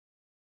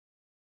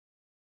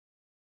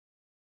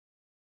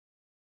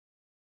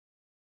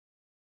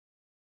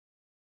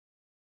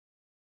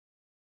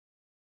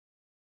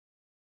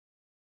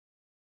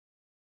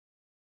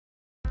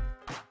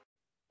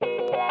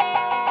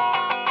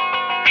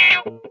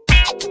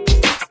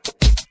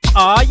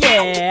Aw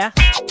yeah,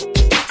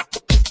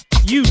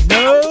 you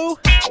know,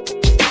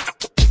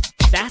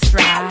 that's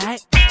right.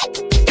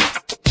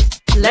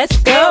 Let's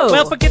go.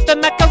 Well, forget the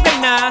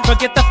Macarena,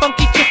 forget the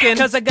funky chicken,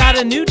 cause I got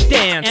a new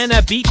dance and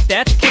a beat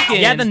that's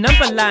kicking. Yeah, the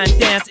number line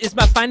dance is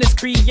my finest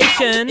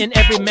creation. In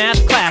every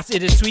math class,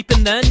 it is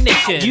sweeping the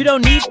nation. You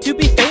don't need to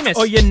be famous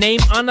or your name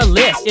on a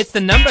list. It's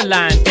the number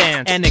line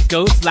dance, and it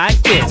goes like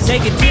this.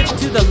 Negative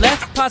to the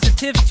left,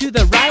 positive to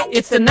the right.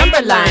 It's the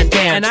number line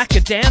dance, and I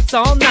could dance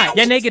all night.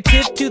 Yeah,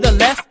 negative to the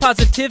left,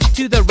 positive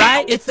to the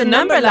right. It's the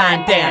number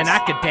line dance, and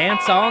I could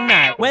dance all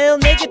night. Well,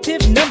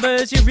 negative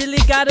numbers, you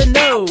really gotta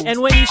know. And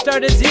when you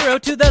start at 0,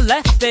 to the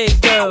left they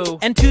go,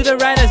 and to the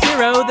right of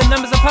 0, the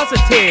numbers are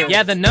positive.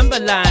 Yeah, the number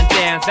line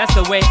dance, that's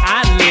the way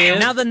I live.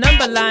 Now the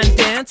number line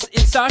dance,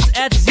 it starts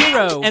at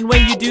 0, and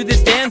when you do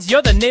this dance,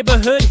 you're the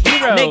neighborhood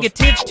hero.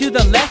 Negative to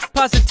the left,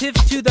 positive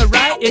to the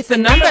right. It's the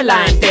number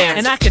line dance,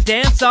 and I could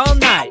dance all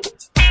night.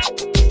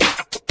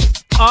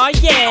 Aw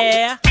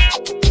yeah,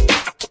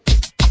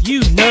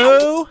 you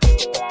know,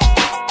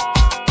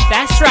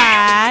 that's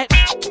right.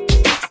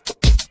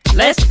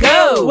 Let's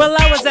go! Well,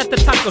 I was at the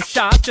taco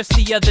shop just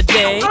the other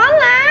day.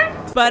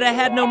 Hola! But I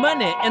had no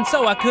money, and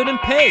so I couldn't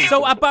pay.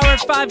 So I borrowed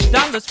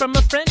 $5 from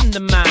a friend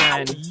of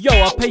mine. Yo,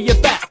 I'll pay you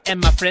back, and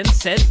my friend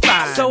said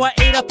fine. So I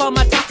ate up all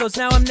my tacos,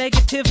 now I'm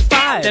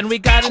 -5. Then we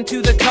got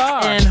into the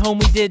car, and home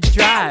we did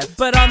drive.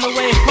 But on the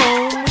way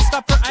home, we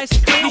stopped for ice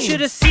cream. You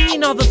should have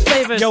seen all those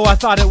flavors. Yo, I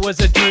thought it was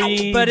a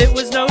dream. But it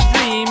was no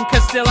dream,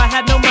 cause still I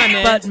had no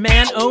money. But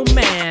man, oh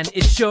man,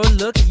 it sure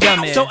looked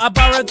yummy. So I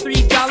borrowed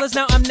 $3,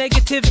 now I'm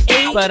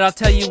 -8. But I'll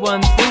tell you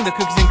one thing, the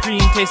cookies and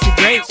cream tasted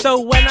great. So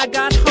when I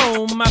got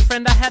home, my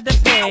friend I had to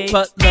pay.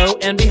 But lo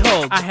and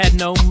behold, I had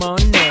no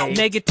money.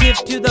 Negative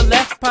to the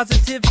left,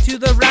 positive to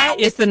the right.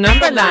 It's the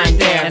number line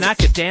dance, and I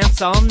could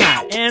dance all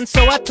night. And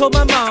so I told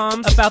my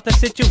mom about the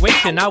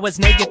situation. I was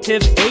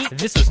 -8,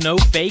 this was no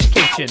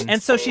vacation.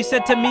 And so she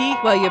said to me,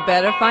 well, you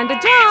better find a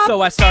job.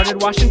 So I started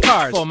washing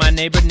cars for my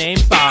neighbor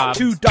named Bob.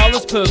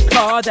 $2 per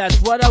car, that's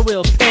what I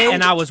will pay.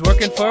 And I was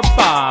working for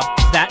Bob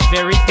that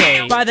very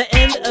day. By the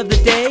end of the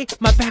day,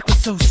 my back was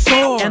so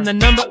sore, and the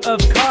number of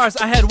cars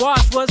I had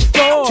washed was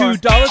 4.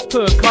 $2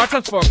 per car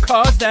times 4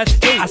 cars, that's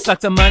 8. I stuck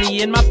the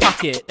money in my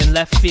pocket and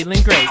left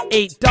feeling great.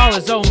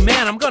 $8, oh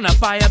man, I'm gonna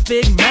buy a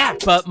Big Mac.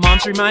 But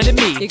Mom's reminded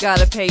me, you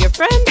gotta pay your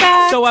friend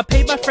back. So I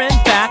paid my friend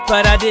back,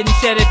 but I didn't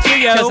shed a tear,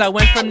 yo, cause I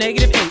went from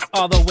 -8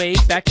 all the way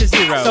back to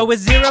 0. So with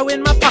 0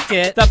 in my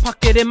pocket, the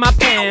pocket in my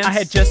pants, I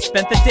had just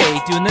spent the day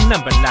doing the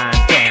number line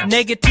dance.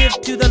 Negative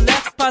to the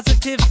left,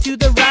 positive to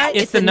the right.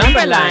 It's the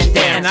number line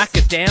dance, and I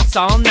could dance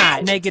all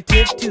night.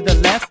 Negative to the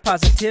left,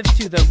 positive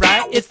to the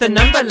right. It's the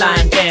number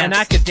line dance, and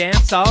I could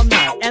dance all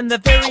night. And the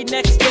very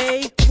next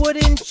day,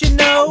 wouldn't you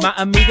know, my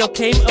amigo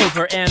came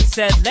over and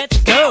said, let's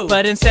go.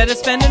 But instead of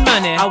spending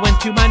money, I went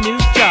to my new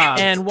job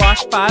and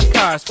washed 5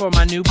 cars for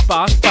my new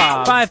boss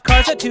Bob. 5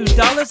 cars at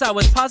 $2, I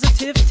was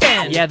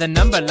 +10. Yeah, the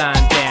number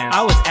line dance,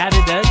 I was at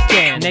it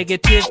again.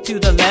 Negative to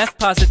the left,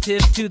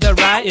 positive to the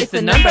right. It's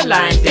the number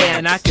line dance,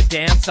 and I could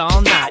dance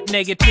all night.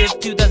 Negative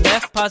to the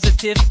left,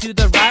 positive to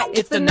the right.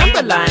 It's the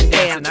number line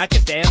dance, and I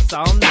could dance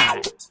all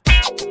night.